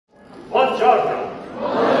buongiorno.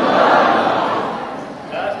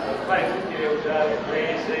 Ormai tutti devono usare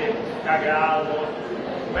inglese, cagato.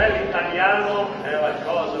 L'italiano è la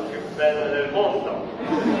cosa più bella del mondo.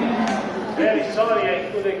 Very sorry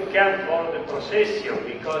I couldn't come for the procession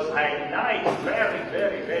because I like very,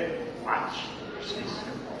 very, very much the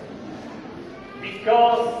procession.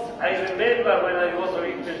 Because I remember when I was a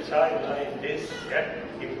little child like this,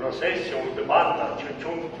 in procession with the banda,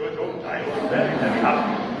 I was very, very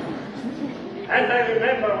happy. And I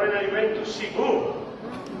remember when I went to Cebu,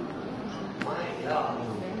 my God,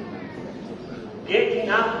 getting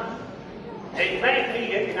up, they made me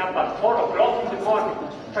getting up at 4 o'clock in the morning,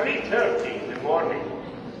 3:30 in the morning.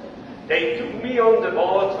 They took me on the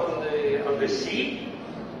boat on the sea,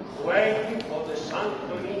 waiting for the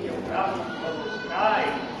Santo Niño coming from the sky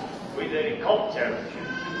with a helicopter.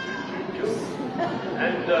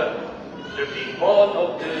 And the big boat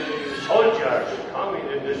of the soldiers coming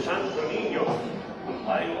in the Santo Niño.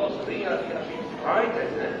 I was really a bit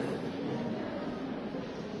frightened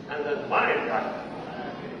and admired that.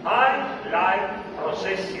 I like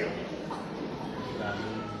procession.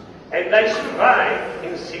 And I survived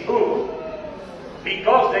in Cebu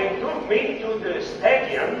because they took me to the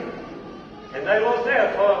stadium and I was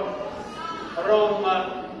there from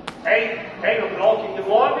 10 o'clock in the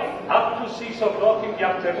morning up to 6 o'clock in the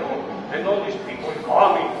afternoon. And all these people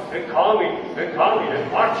coming and coming and coming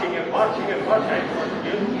and marching and marching and marching. It was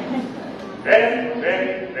beautiful. Very,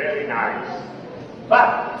 very, very nice.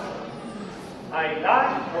 But I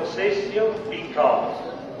like procession because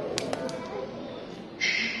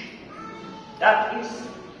that is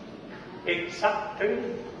exactly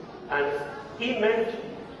an image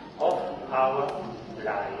of our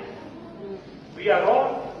life. We are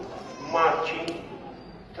all marching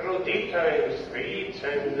through different streets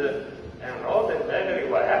and road and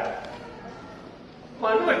everywhere.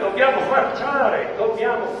 Ma noi dobbiamo marciare,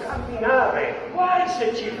 dobbiamo camminare, guai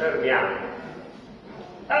se ci fermiamo.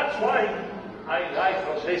 That's why I like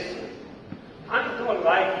procession. I don't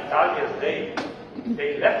like Italians, they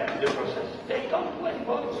left the procession. They don't do any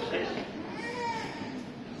more procession.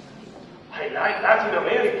 I like Latin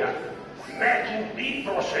America, making big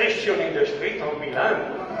procession in the street of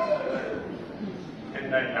Milan.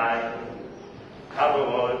 And I like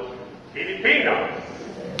above Filipino,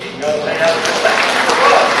 because they are the best in the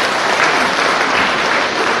world.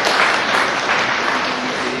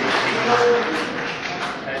 Filipino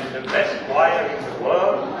and the best choir in the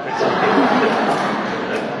world.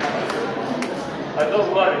 But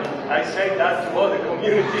don't worry, I say that to all the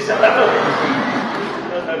communities around.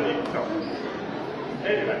 Not a big problem.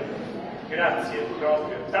 Anyway, grazie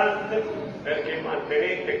proprio tante perché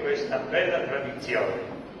mantenete questa bella tradizione.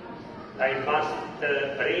 I must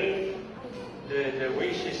bring the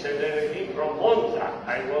wishes and everything from Monza.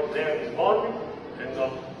 I was there this morning and a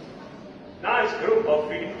nice group of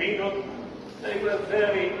Filipinos. They were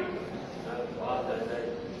very,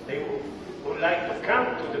 they would like to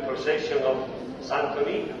come to the procession of Santo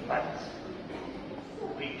Niño, but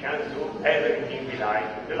we can't do everything we like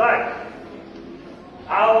in the life.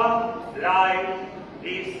 Our life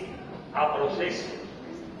is a procession.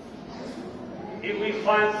 If we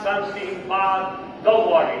find something bad, don't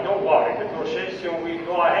worry, the procession will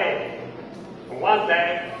go ahead. One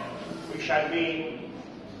day we shall be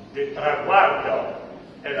the traguardo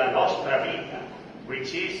della nostra vita,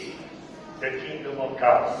 which is the kingdom of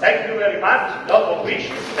God. Thank you very much. Lot of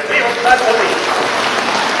wishes.